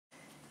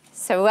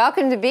So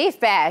welcome to Beef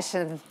Bash,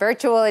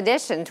 virtual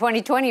edition,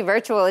 2020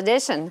 virtual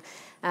edition.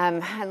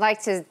 I'd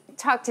like to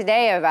talk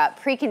today about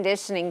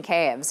preconditioning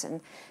calves. And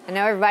I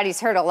know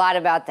everybody's heard a lot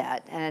about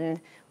that and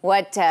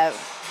why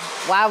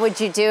would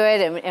you do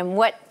it and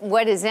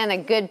what is in a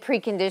good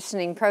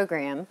preconditioning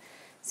program.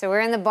 So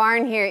we're in the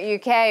barn here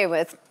at UK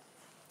with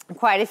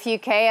quite a few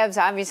calves.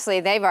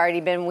 Obviously, they've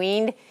already been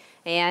weaned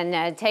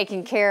and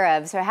taken care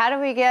of. So how do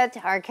we get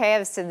our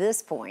calves to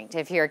this point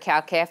if you're a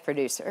cow-calf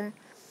producer?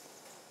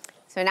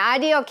 So an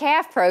ideal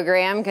calf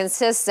program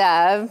consists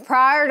of,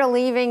 prior to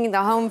leaving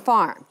the home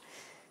farm,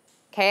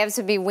 calves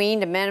would be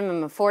weaned a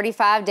minimum of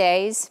 45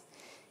 days,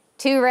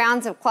 2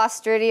 rounds of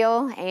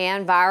clostridial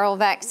and viral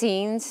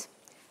vaccines,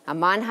 a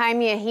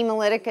Monheimia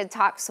hemolytica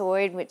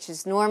toxoid, which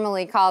is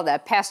normally called a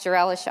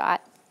pastorella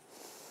shot,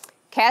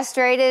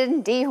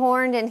 castrated,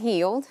 dehorned, and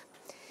healed,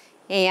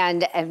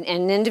 and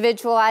an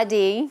individual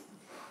ID,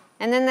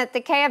 and then that the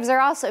calves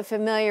are also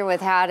familiar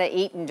with how to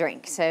eat and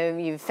drink. So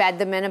you've fed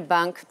them in a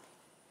bunk,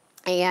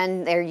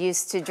 and they're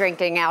used to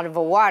drinking out of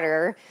a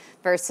water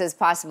versus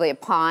possibly a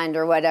pond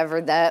or whatever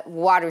the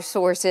water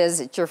source is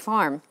at your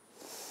farm.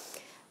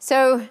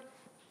 So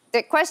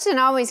the question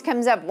always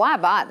comes up, why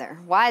bother?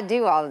 Why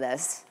do all of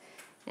this?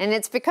 And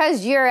it's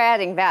because you're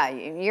adding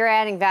value. You're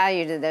adding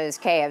value to those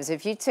calves.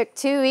 If you took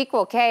 2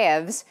 equal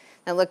calves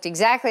that looked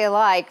exactly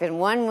alike, and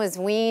one was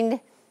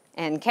weaned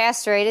and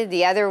castrated,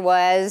 the other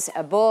was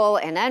a bull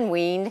and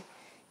unweaned,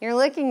 you're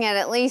looking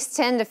at least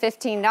 $10 to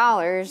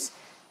 $15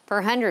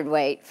 per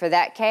hundredweight for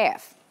that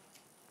calf.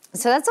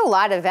 So that's a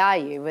lot of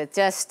value with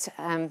just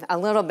a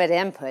little bit of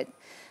input.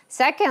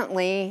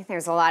 Secondly,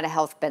 there's a lot of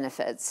health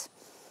benefits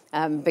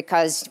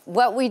because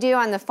what we do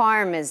on the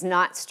farm is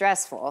not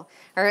stressful,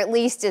 or at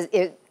least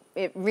it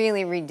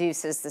really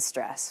reduces the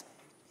stress,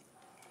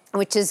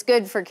 which is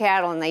good for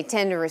cattle, and they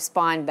tend to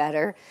respond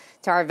better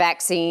to our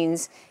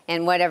vaccines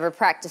and whatever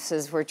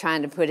practices we're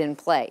trying to put in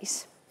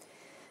place.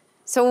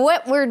 So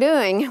what we're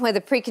doing with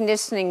a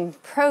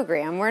preconditioning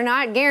program, we're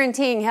not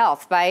guaranteeing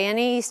health by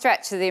any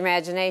stretch of the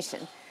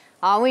imagination.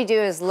 All we do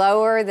is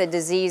lower the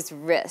disease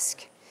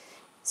risk.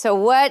 So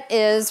what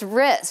is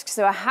risk?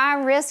 So a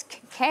high-risk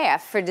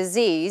calf for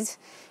disease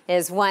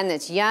is one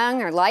that's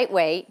young or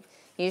lightweight.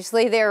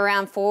 Usually they're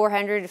around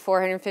 400 to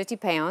 450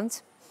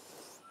 pounds.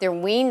 They're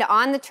weaned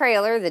on the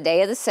trailer the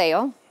day of the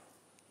sale.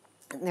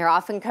 They're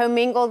often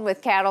commingled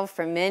with cattle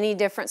from many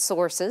different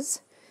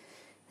sources.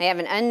 They have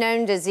an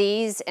unknown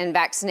disease and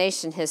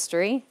vaccination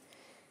history.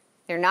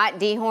 They're not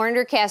dehorned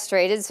or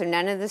castrated, so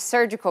none of the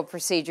surgical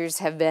procedures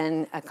have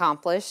been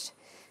accomplished.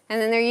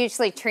 And then they're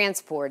usually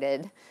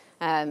transported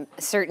a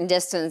certain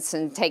distance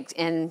and take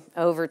in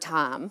over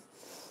time.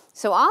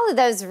 So all of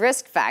those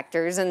risk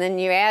factors, and then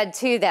you add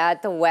to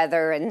that the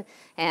weather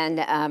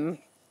and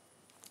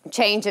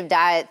change of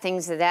diet,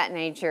 things of that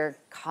nature,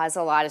 cause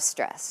a lot of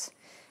stress.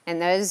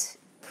 And those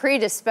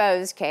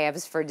predispose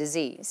calves for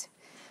disease.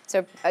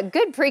 So a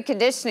good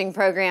preconditioning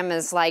program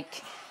is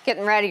like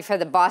getting ready for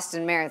the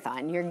Boston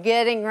Marathon. You're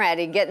getting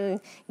ready,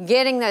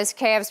 getting those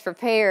calves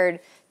prepared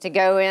to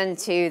go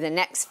into the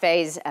next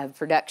phase of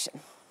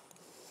production.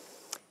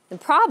 The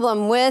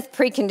problem with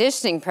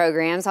preconditioning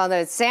programs,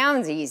 although it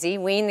sounds easy,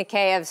 wean the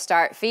calves,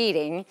 start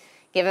feeding,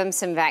 give them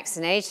some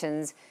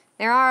vaccinations,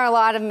 there are a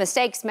lot of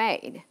mistakes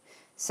made.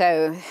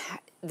 So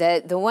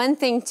the one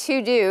thing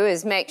to do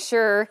is make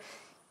sure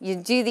you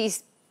do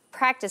these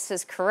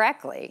practices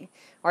correctly,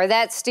 or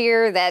that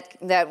steer,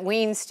 that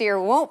weaned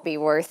steer won't be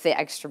worth the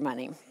extra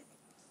money.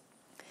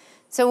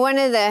 So one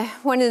of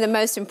the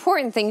most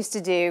important things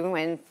to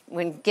do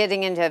when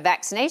getting into a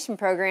vaccination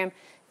program,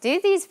 do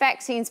these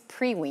vaccines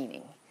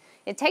pre-weaning.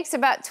 It takes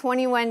about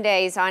 21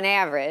 days on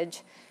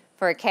average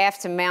for a calf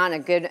to mount a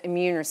good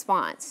immune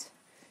response.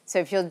 So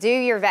if you'll do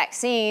your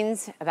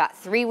vaccines about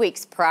 3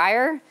 weeks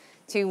prior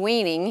to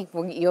weaning,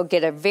 you'll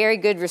get a very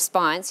good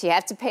response. You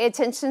have to pay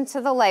attention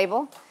to the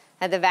label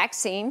of the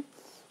vaccine,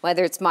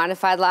 whether it's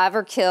modified live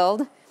or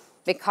killed,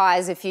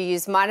 because if you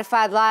use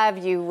modified live,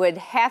 you would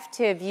have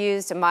to have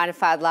used a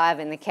modified live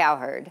in the cow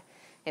herd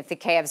if the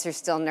calves are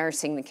still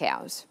nursing the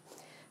cows.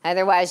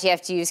 Otherwise, you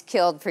have to use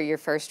killed for your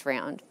first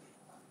round.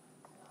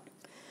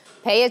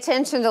 Pay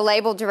attention to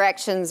label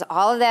directions.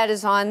 All of that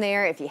is on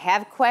there. If you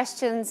have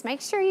questions, make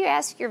sure you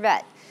ask your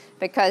vet,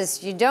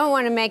 because you don't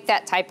want to make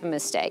that type of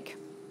mistake.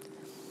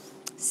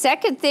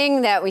 Second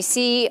thing that we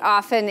see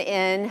often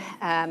in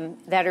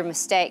that are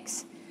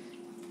mistakes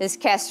is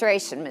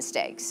castration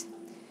mistakes.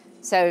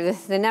 So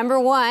the number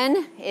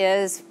one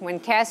is when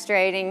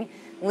castrating,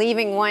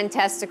 leaving one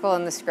testicle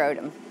in the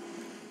scrotum.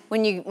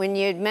 When you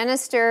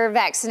administer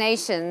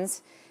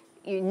vaccinations,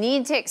 you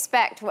need to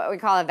expect what we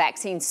call a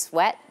vaccine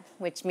sweat,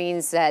 which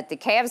means that the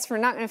calves are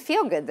not going to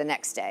feel good the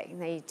next day.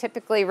 They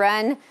typically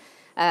run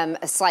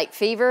a slight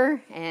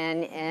fever,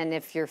 and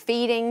if you're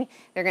feeding,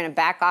 they're going to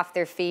back off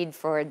their feed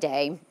for a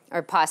day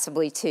or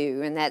possibly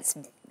 2, and that's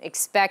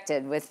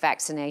expected with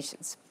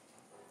vaccinations.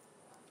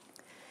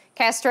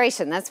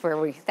 Castration, that's where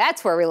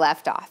we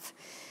left off.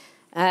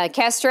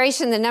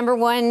 Castration, the number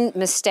one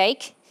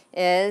mistake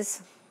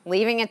is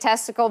leaving a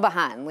testicle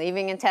behind,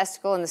 leaving a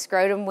testicle in the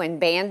scrotum when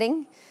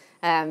banding.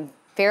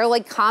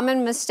 Fairly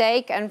common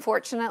mistake,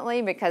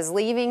 unfortunately, because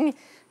leaving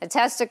a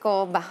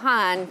testicle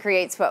behind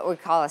creates what we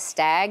call a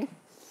stag.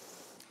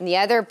 And the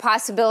other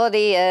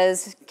possibility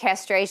is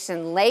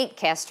castration, late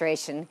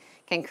castration,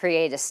 can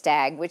create a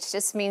stag, which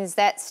just means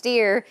that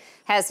steer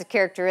has the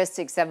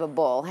characteristics of a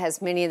bull,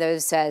 has many of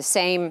those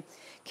same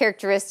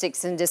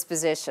characteristics and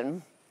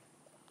disposition,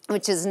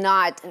 which is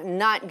not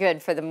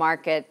good for the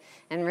market,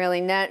 and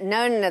really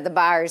none of the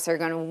buyers are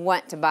going to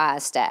want to buy a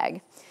stag.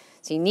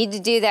 So you need to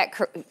do that.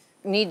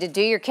 Need to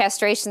do your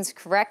castrations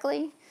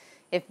correctly.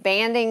 If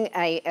banding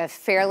a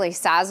fairly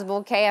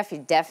sizable calf, you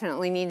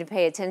definitely need to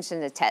pay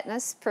attention to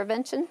tetanus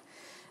prevention.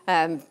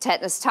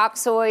 Tetanus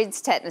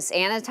toxoids, tetanus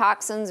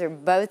antitoxins are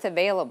both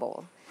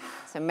available.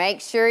 So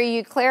make sure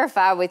you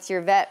clarify with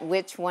your vet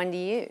which one to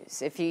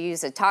use. If you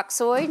use a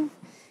toxoid,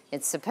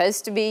 it's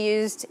supposed to be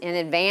used in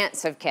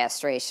advance of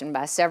castration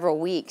by several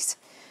weeks.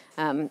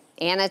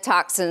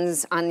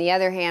 Antitoxins, on the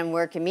other hand,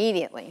 work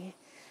immediately.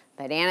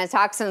 But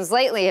antitoxins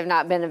lately have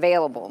not been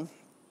available.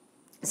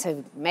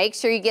 So make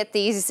sure you get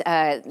these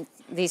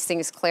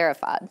things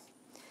clarified.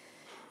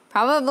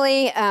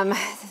 Probably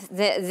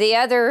the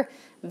other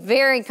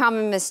very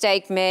common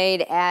mistake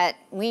made at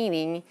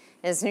weaning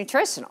is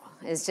nutritional,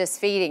 is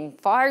just feeding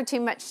far too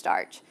much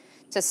starch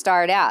to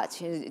start out.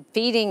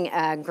 Feeding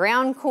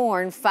ground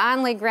corn,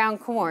 finely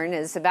ground corn,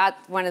 is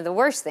about one of the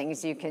worst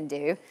things you can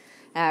do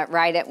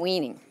right at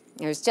weaning.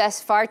 There's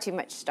just far too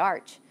much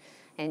starch,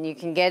 and you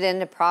can get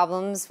into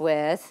problems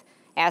with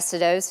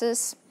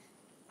acidosis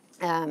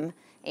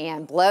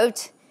and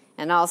bloat,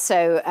 and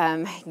also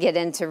get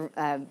into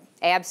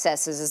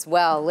abscesses as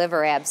well,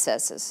 liver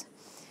abscesses.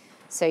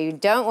 So you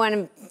don't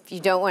want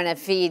to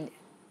feed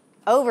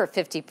over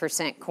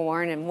 50%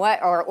 corn and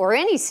or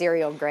any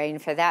cereal grain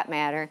for that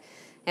matter.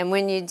 And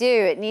when you do,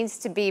 it needs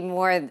to be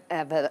more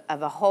of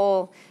a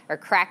whole or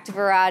cracked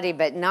variety,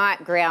 but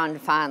not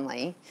ground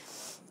finely.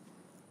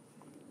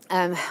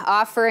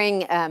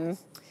 Offering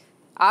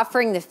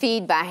the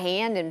feed by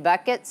hand in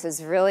buckets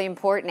is really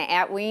important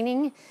at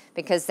weaning,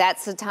 because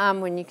that's the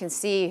time when you can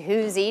see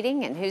who's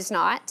eating and who's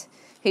not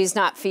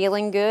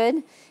feeling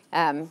good.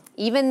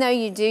 Even though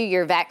you do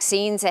your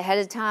vaccines ahead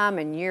of time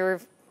and you're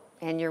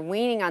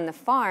weaning on the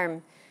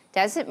farm,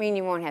 doesn't mean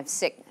you won't have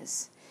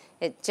sickness.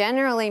 It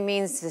generally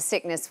means the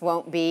sickness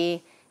won't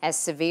be as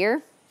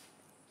severe,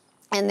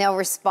 and they'll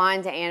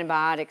respond to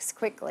antibiotics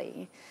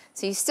quickly.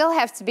 So you still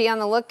have to be on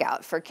the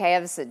lookout for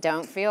calves that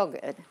don't feel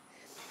good.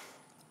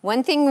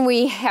 One thing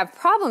we have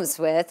problems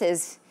with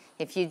is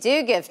if you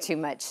do give too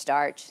much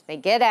starch, they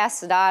get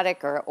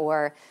acidotic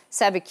or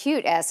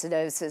subacute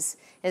acidosis,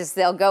 is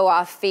they'll go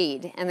off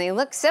feed, and they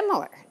look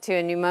similar to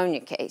a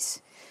pneumonia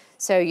case.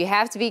 So you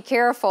have to be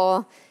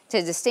careful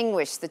to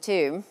distinguish the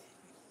two.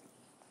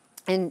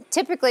 And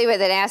typically with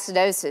an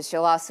acidosis,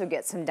 you'll also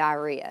get some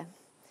diarrhea.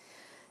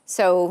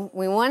 So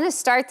we want to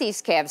start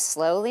these calves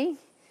slowly.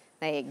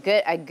 A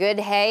good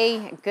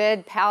hay, a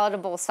good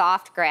palatable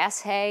soft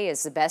grass hay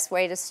is the best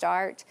way to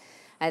start.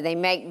 They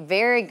make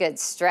very good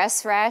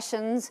stress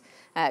rations,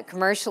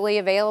 commercially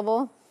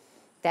available,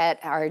 that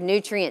are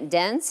nutrient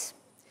dense.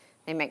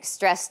 They make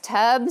stress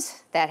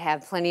tubs that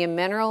have plenty of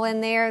mineral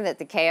in there that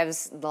the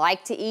calves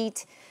like to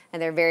eat,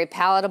 and they're very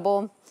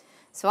palatable.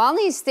 So all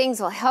these things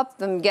will help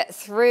them get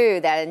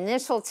through that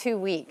initial 2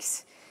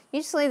 weeks.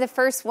 Usually the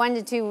first 1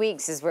 to 2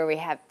 weeks is where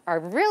we are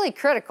really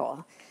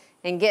critical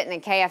in getting a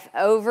calf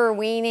over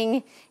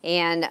weaning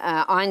and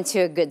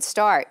onto a good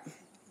start.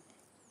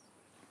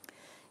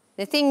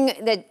 The thing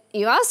that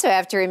you also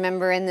have to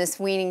remember in this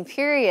weaning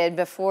period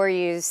before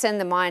you send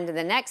them on to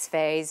the next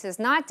phase is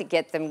not to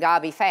get them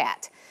gobby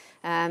fat.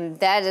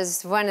 That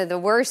is one of the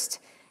worst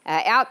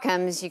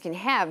outcomes you can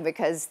have,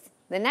 because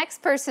the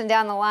next person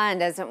down the line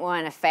doesn't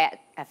want a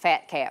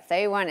fat calf.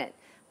 They want it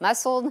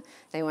muscled,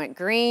 they want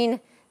green,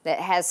 that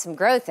has some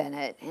growth in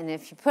it. And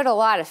if you put a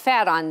lot of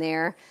fat on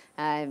there,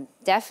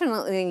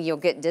 definitely you'll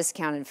get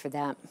discounted for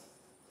that.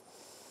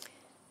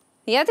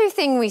 The other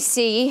thing we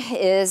see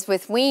is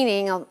with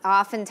weaning,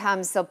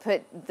 oftentimes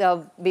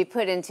they'll be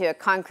put into a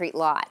concrete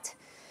lot.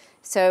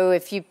 So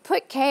if you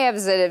put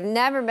calves that have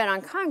never been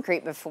on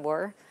concrete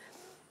before,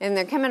 and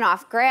they're coming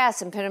off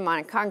grass and put them on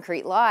a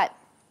concrete lot,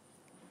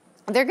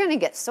 they're going to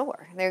get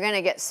sore. They're going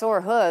to get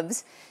sore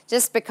hooves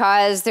just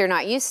because they're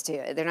not used to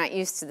it. They're not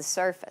used to the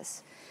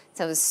surface.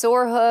 So the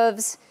sore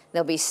hooves,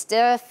 they'll be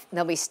stiff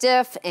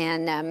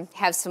and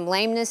have some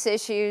lameness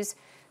issues.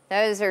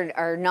 Those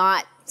are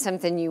not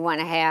something you want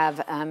to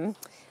have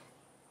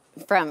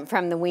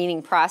from the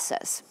weaning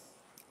process.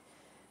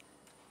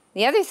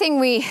 The other thing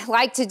we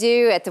like to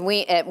do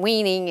at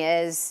weaning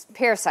is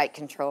parasite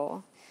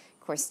control.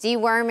 Of course,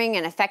 deworming,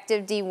 an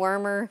effective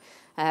dewormer,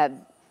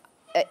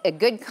 a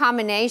good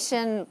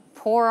combination,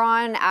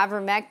 Poron,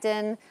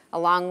 ivermectin,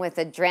 along with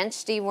a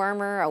drench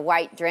dewormer, a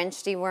white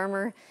drench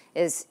dewormer,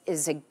 is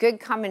a good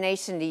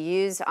combination to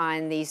use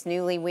on these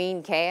newly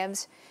weaned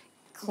calves.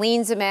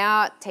 Cleans them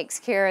out, takes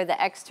care of the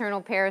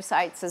external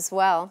parasites as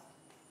well.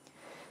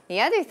 The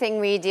other thing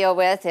we deal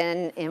with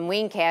in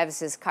wean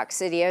calves is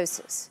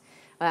coccidiosis.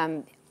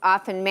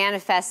 Often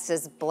manifests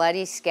as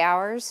bloody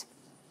scours,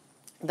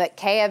 but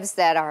calves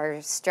that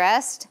are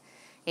stressed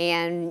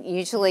and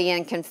usually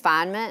in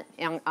confinement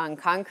on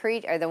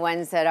concrete are the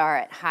ones that are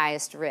at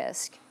highest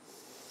risk.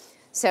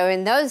 So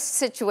in those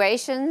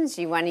situations,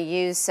 you want to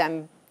use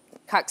some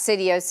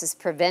coccidiosis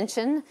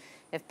prevention,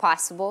 if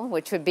possible,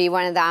 which would be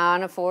one of the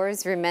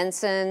ionophores,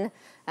 Rumensin,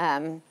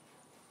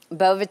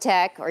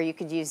 Bovatec, or you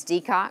could use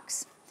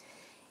Decox.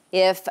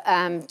 If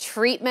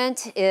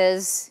treatment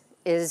is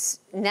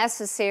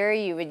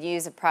necessary, you would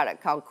use a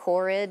product called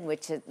Corid,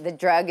 which the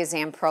drug is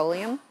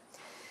Amprolium.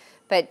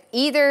 But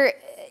either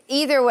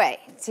way,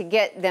 to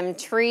get them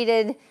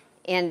treated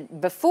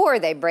and before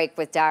they break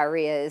with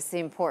diarrhea is the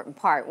important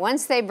part.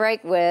 Once they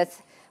break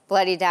with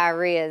bloody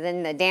diarrhea,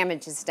 then the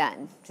damage is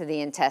done to the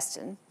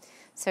intestine.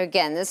 So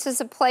again, this is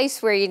a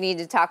place where you need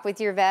to talk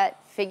with your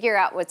vet, figure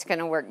out what's going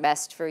to work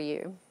best for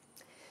you.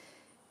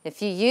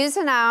 If you use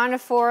an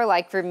ionophore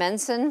like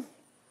Rumensin,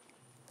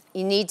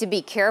 you need to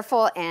be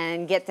careful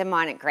and get them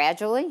on it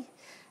gradually.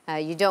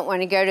 You don't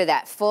want to go to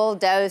that full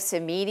dose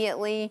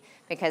immediately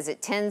because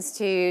it tends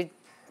to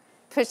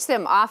push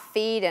them off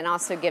feed and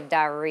also give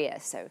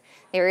diarrhea. So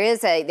there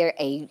is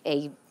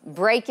a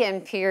break-in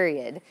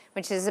period,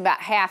 which is about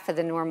half of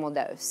the normal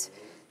dose.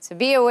 So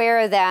be aware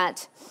of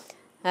that.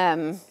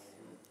 I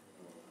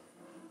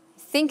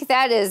think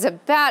that is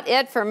about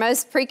it for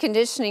most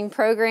preconditioning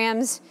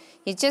programs.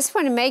 You just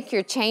want to make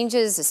your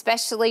changes,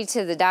 especially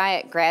to the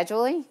diet,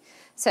 gradually,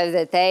 so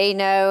that they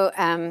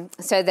know,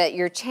 so that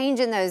you're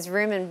changing those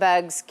rumen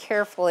bugs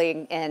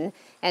carefully and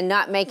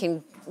not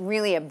making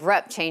really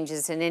abrupt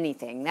changes in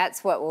anything.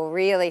 That's what will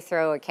really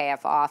throw a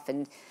calf off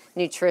and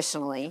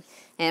nutritionally.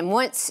 And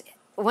once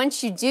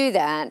you do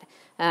that,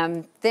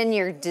 then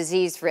your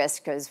disease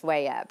risk goes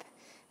way up.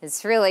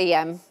 It's really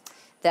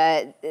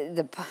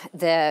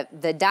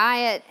the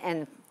diet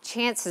and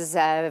chances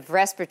of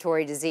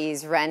respiratory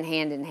disease run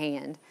hand in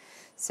hand.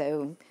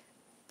 So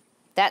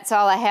that's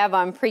all I have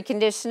on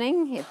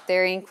preconditioning. If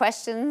there are any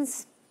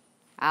questions,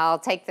 I'll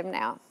take them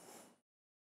now.